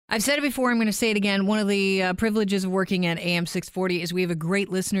I've said it before, I'm going to say it again. One of the privileges of working at AM 640 is we have a great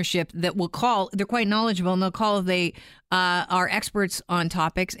listenership that will call. They're quite knowledgeable, and they'll call if they are experts on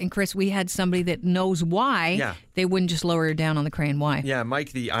topics. And Chris, we had somebody that knows why they wouldn't just lower her down on the crane. Why? Yeah,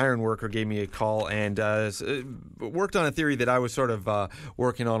 Mike, the iron worker, gave me a call and worked on a theory that I was sort of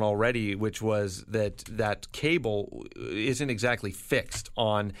working on already, which was that cable isn't exactly fixed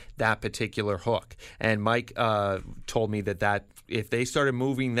on that particular hook. And Mike told me that if they started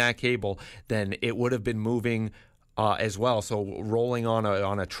moving that cable, then it would have been moving as well. So rolling on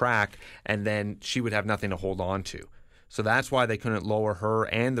a track, and then she would have nothing to hold on to. So that's why they couldn't lower her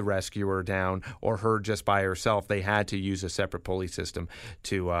and the rescuer down, or her just by herself. They had to use a separate pulley system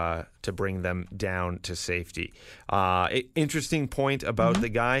to bring them down to safety. Interesting point about the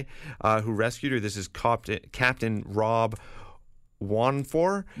guy who rescued her. This is Captain Rob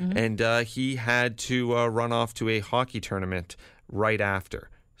Wanfor, and he had to run off to a hockey tournament right after.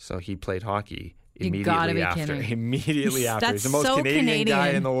 So he played hockey immediately after. Immediately after. He's the most Canadian guy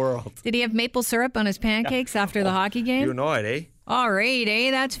in the world. Did he have maple syrup on his pancakes after the hockey game? You know it, eh? All right,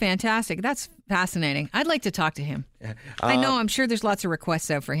 eh? That's fantastic. That's fascinating. I'd like to talk to him. I know, I'm sure there's lots of requests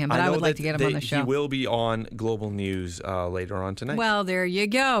out for him, but I would like to get him on the show. He will be on Global News later on tonight. Well, there you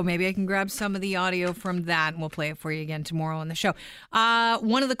go. Maybe I can grab some of the audio from that, and we'll play it for you again tomorrow on the show.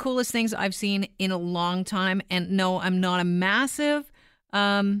 One of the coolest things I've seen in a long time, and no, I'm not a massive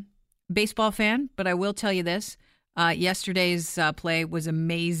baseball fan, but I will tell you this. Yesterday's play was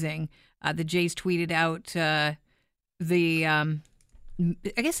amazing. The Jays tweeted out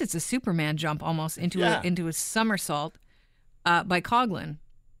I guess it's a Superman jump almost into a somersault by Coghlan.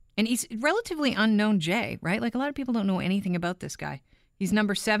 And he's a relatively unknown Jay, right? Like, a lot of people don't know anything about this guy. He's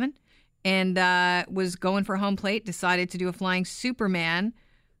number 7 and was going for home plate, decided to do a flying Superman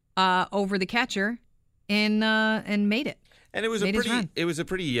over the catcher and made it. And it was a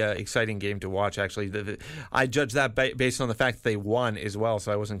pretty exciting game to watch, actually. I judged that based on the fact that they won as well,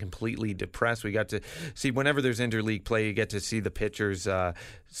 so I wasn't completely depressed. We got to see, whenever there's interleague play, you get to see the pitchers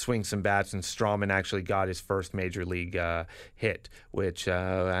swing some bats, and Strawman actually got his first major league hit, which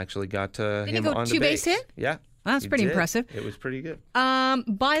actually got him on the base. Did he go two-base hit? Yeah. Well, that's pretty impressive. It was pretty good.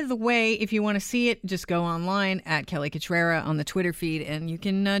 By the way, if you want to see it, just go online at Kelly Cutrera on the Twitter feed, and you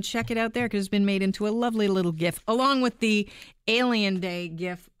can check it out there, because it's been made into a lovely little GIF, along with the Alien Day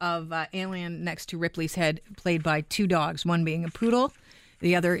GIF of Alien next to Ripley's head, played by 2 dogs, one being a poodle.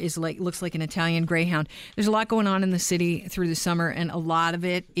 The other looks like an Italian greyhound. There's a lot going on in the city through the summer, and a lot of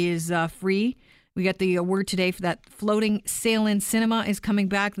it is free. We got the word today for that Floating Sail-In Cinema is coming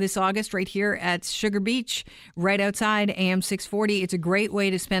back this August right here at Sugar Beach, right outside AM 640. It's a great way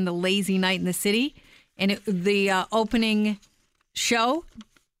to spend a lazy night in the city. And the opening show,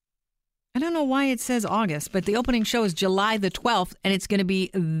 I don't know why it says August, but the opening show is July the 12th, and it's going to be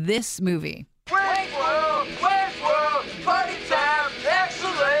this movie. Wayne's World, party time,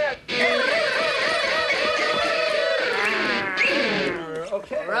 excellent!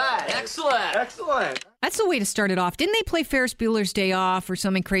 Okay. Right, excellent. That's the way to start it off. Didn't they play Ferris Bueller's Day Off or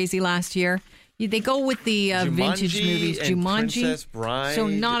something crazy last year? They go with the vintage movies. Jumanji. Princess Bride. So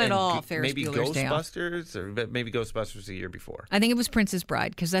not at all Ferris Bueller's Day Off. Maybe Ghostbusters the year before. I think it was Princess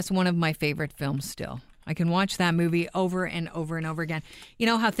Bride, because that's one of my favorite films still. I can watch that movie over and over and over again. You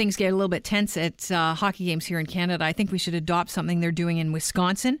know how things get a little bit tense at hockey games here in Canada? I think we should adopt something they're doing in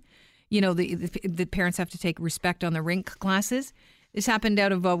Wisconsin. You know, the parents have to take respect on the rink classes. This happened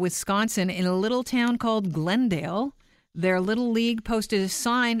out of Wisconsin in a little town called Glendale. Their little league posted a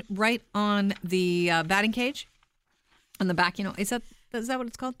sign right on the batting cage. On the back, is that what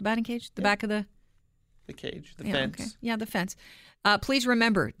it's called? The batting cage? The back of the cage, the fence. Okay. Yeah, the fence. Please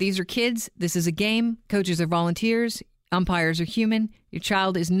remember, these are kids. This is a game. Coaches are volunteers. Umpires are human. Your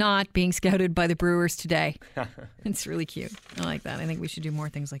child is not being scouted by the Brewers today. It's really cute. I like that. I think we should do more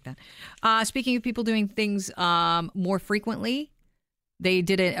things like that. Speaking of people doing things more frequently, they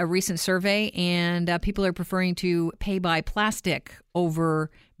did a recent survey, and people are preferring to pay by plastic over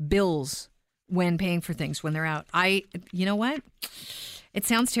bills when paying for things when they're out. You know what? It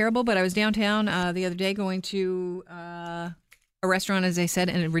sounds terrible, but I was downtown the other day going to a restaurant, as I said,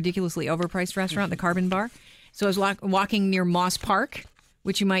 and a ridiculously overpriced restaurant, the Carbon Bar. So I was walking near Moss Park,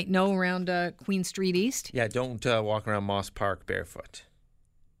 which you might know around Queen Street East. Yeah, don't walk around Moss Park barefoot.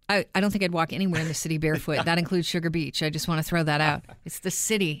 I don't think I'd walk anywhere in the city barefoot. That includes Sugar Beach. I just want to throw that out. It's the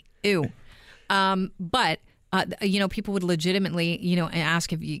city. Ew. But people would legitimately,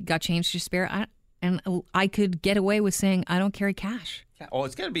 ask if you got change to spare. And I could get away with saying, I don't carry cash. Yeah. Oh,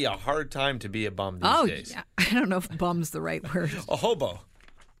 it's going to be a hard time to be a bum these days. Yeah. I don't know if bum's the right word. A hobo.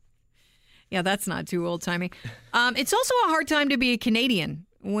 Yeah, that's not too old-timey. It's also a hard time to be a Canadian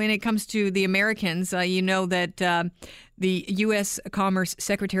when it comes to the Americans, you know that the U.S. Commerce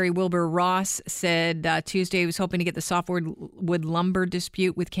Secretary Wilbur Ross said Tuesday he was hoping to get the softwood lumber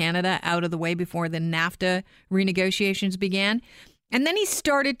dispute with Canada out of the way before the NAFTA renegotiations began. And then he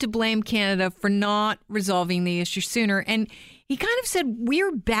started to blame Canada for not resolving the issue sooner. And he kind of said,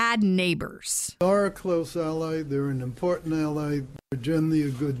 we're bad neighbors. They are a close ally. They're an important ally. They're generally a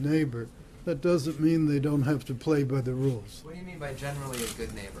good neighbor. That doesn't mean they don't have to play by the rules. What do you mean by generally a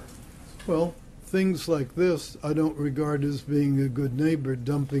good neighbor? Well, things like this I don't regard as being a good neighbor,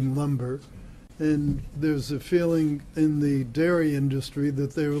 dumping lumber. And there's a feeling in the dairy industry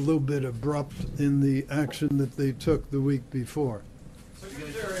that they were a little bit abrupt in the action that they took the week before.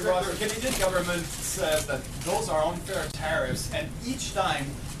 The Canadian government said that those are unfair tariffs, and each time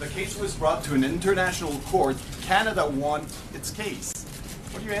the case was brought to an international court, Canada won its case.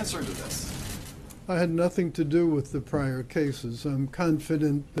 What do you answer to this? I had nothing to do with the prior cases. I'm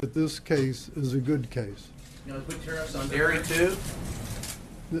confident that this case is a good case. You know, put tariffs on dairy too?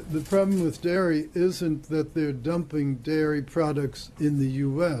 The problem with dairy isn't that they're dumping dairy products in the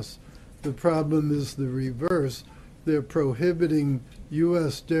U.S. The problem is the reverse. They're prohibiting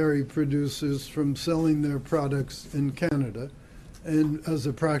U.S. dairy producers from selling their products in Canada, and as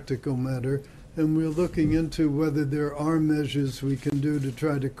a practical matter, and we're looking into whether there are measures we can do to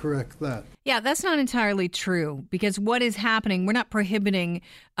try to correct that. Yeah, that's not entirely true, because what is happening, we're not prohibiting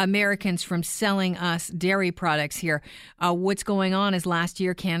Americans from selling us dairy products here. What's going on is last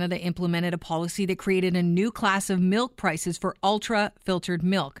year, Canada implemented a policy that created a new class of milk prices for ultra-filtered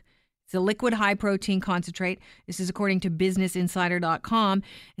milk. It's a liquid high-protein concentrate. This is according to BusinessInsider.com.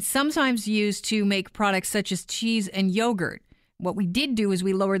 It's sometimes used to make products such as cheese and yogurt. What we did do is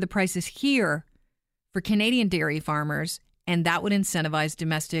we lowered the prices here for Canadian dairy farmers, and that would incentivize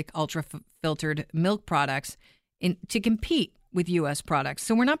domestic ultra-filtered milk products to compete with U.S. products.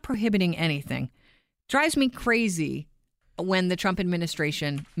 So we're not prohibiting anything. Drives me crazy when the Trump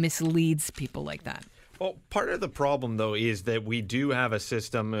administration misleads people like that. Well, part of the problem, though, is that we do have a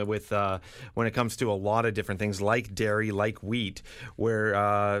system with when it comes to a lot of different things like dairy, like wheat,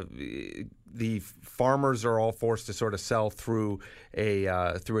 where the farmers are all forced to sort of sell through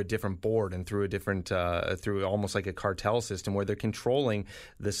a different board and through a different through almost like a cartel system where they're controlling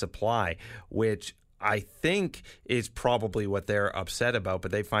the supply, which I think is probably what they're upset about,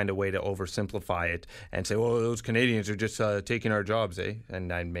 but they find a way to oversimplify it and say, well, those Canadians are just taking our jobs, eh?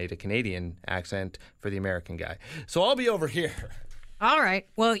 And I made a Canadian accent for the American guy. So I'll be over here. All right.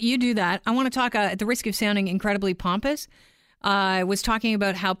 Well, you do that. I want to talk, at the risk of sounding incredibly pompous, I was talking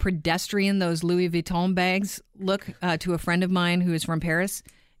about how pedestrian those Louis Vuitton bags look to a friend of mine who is from Paris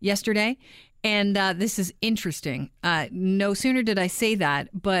yesterday. And this is interesting. No sooner did I say that,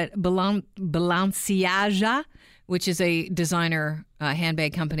 but Balenciaga, which is a designer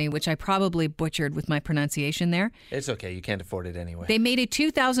handbag company, which I probably butchered with my pronunciation there. It's okay. You can't afford it anyway. They made a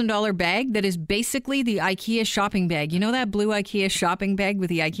 $2,000 bag that is basically the IKEA shopping bag. You know that blue IKEA shopping bag with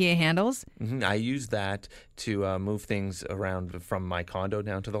the IKEA handles? Mm-hmm. I use that to move things around from my condo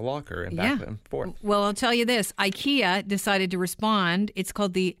down to the locker and back and forth. Well, I'll tell you this. IKEA decided to respond. It's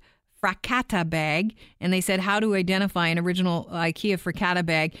called the Fracatta bag, and they said how to identify an original IKEA Fracatta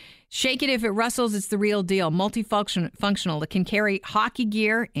bag. Shake it if it rustles, it's the real deal. Multifunctional. It can carry hockey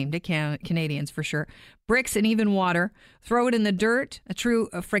gear, aimed at Canadians for sure, bricks and even water. Throw it in the dirt. A true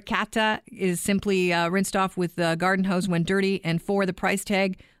Fracatta is simply rinsed off with a garden hose when dirty, and for the price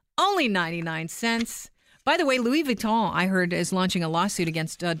tag, only 99 cents. By the way, Louis Vuitton, I heard, is launching a lawsuit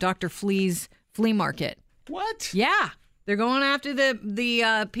against Dr. Flea's flea market. What? Yeah. They're going after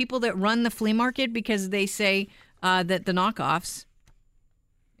the people that run the flea market because they say that the knockoffs,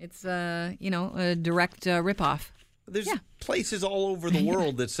 it's a direct ripoff. There's places all over the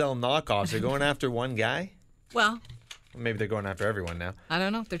world that sell knockoffs. They're going after one guy? Well, maybe they're going after everyone now. I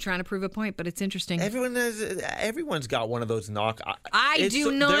don't know. They're trying to prove a point, but it's interesting. Everyone's got one of those I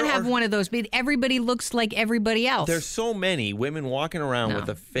do not have one of those, but everybody looks like everybody else. There's so many women walking around with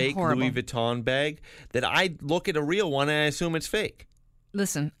a fake Louis Vuitton bag that I look at a real one and I assume it's fake.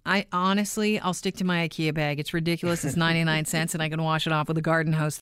 Listen, I'll stick to my IKEA bag. It's ridiculous. It's 99 cents and I can wash it off with a garden hose.